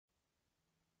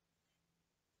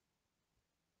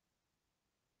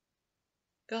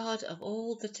God of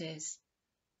all that is,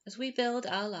 as we build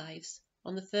our lives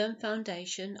on the firm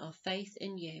foundation of faith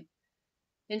in you,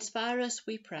 inspire us,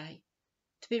 we pray,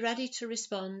 to be ready to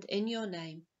respond in your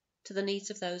name to the needs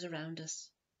of those around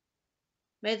us.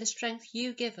 May the strength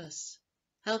you give us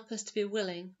help us to be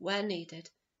willing, where needed,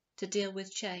 to deal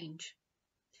with change.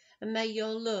 And may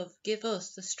your love give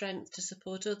us the strength to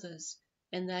support others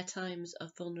in their times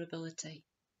of vulnerability.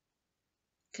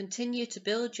 Continue to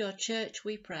build your church,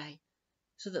 we pray,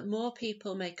 so that more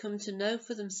people may come to know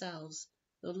for themselves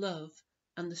the love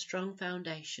and the strong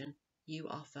foundation you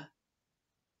offer.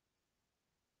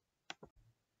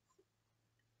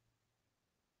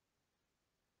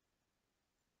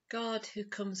 God who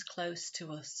comes close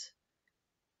to us,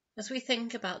 as we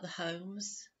think about the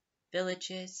homes,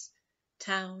 villages,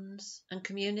 towns and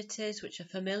communities which are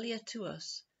familiar to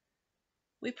us,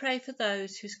 we pray for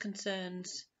those whose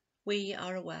concerns we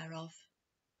are aware of.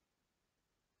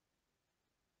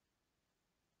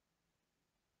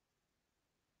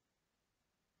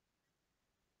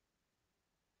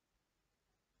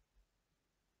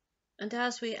 And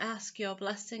as we ask your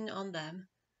blessing on them,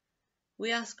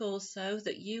 we ask also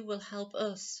that you will help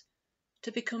us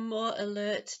to become more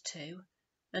alert to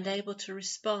and able to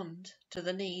respond to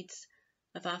the needs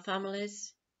of our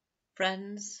families,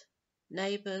 friends,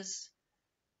 neighbours,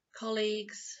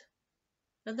 colleagues,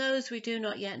 and those we do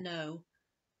not yet know,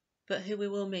 but who we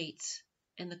will meet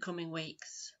in the coming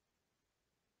weeks.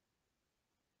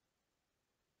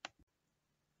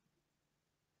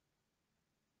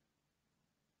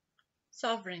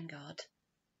 Sovereign God,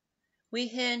 we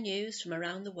hear news from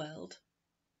around the world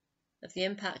of the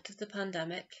impact of the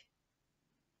pandemic,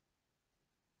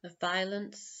 of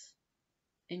violence,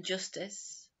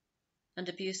 injustice, and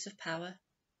abuse of power,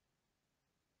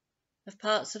 of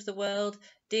parts of the world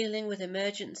dealing with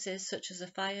emergencies such as the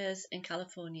fires in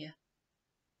California.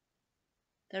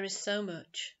 There is so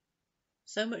much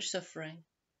suffering,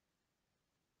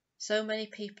 so many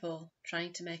people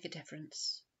trying to make a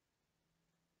difference.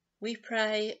 We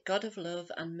pray, God of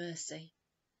love and mercy,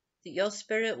 that your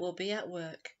Spirit will be at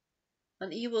work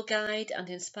and that you will guide and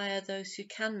inspire those who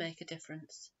can make a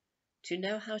difference to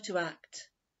know how to act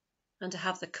and to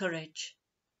have the courage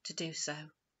to do so.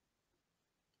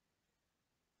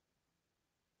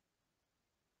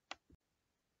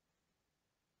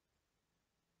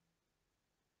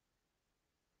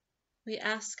 We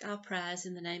ask our prayers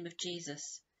in the name of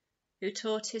Jesus, who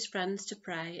taught his friends to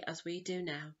pray as we do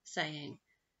now, saying,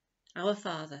 Our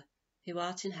Father, who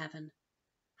art in heaven,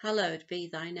 hallowed be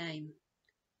thy name.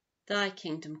 Thy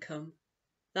kingdom come,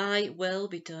 thy will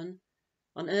be done,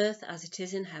 on earth as it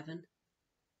is in heaven.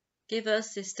 Give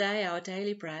us this day our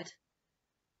daily bread,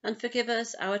 and forgive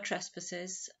us our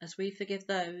trespasses, as we forgive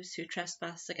those who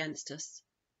trespass against us.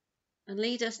 And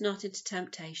lead us not into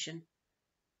temptation,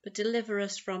 but deliver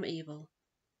us from evil.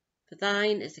 For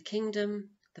thine is the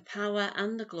kingdom, the power,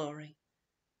 and the glory,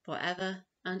 for ever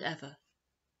and ever.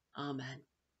 Amen.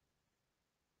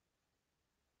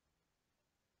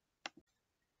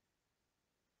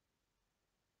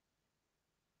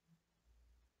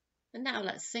 And now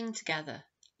let's sing together.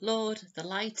 Lord, the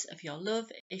light of your love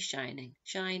is shining.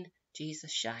 Shine,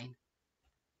 Jesus, shine.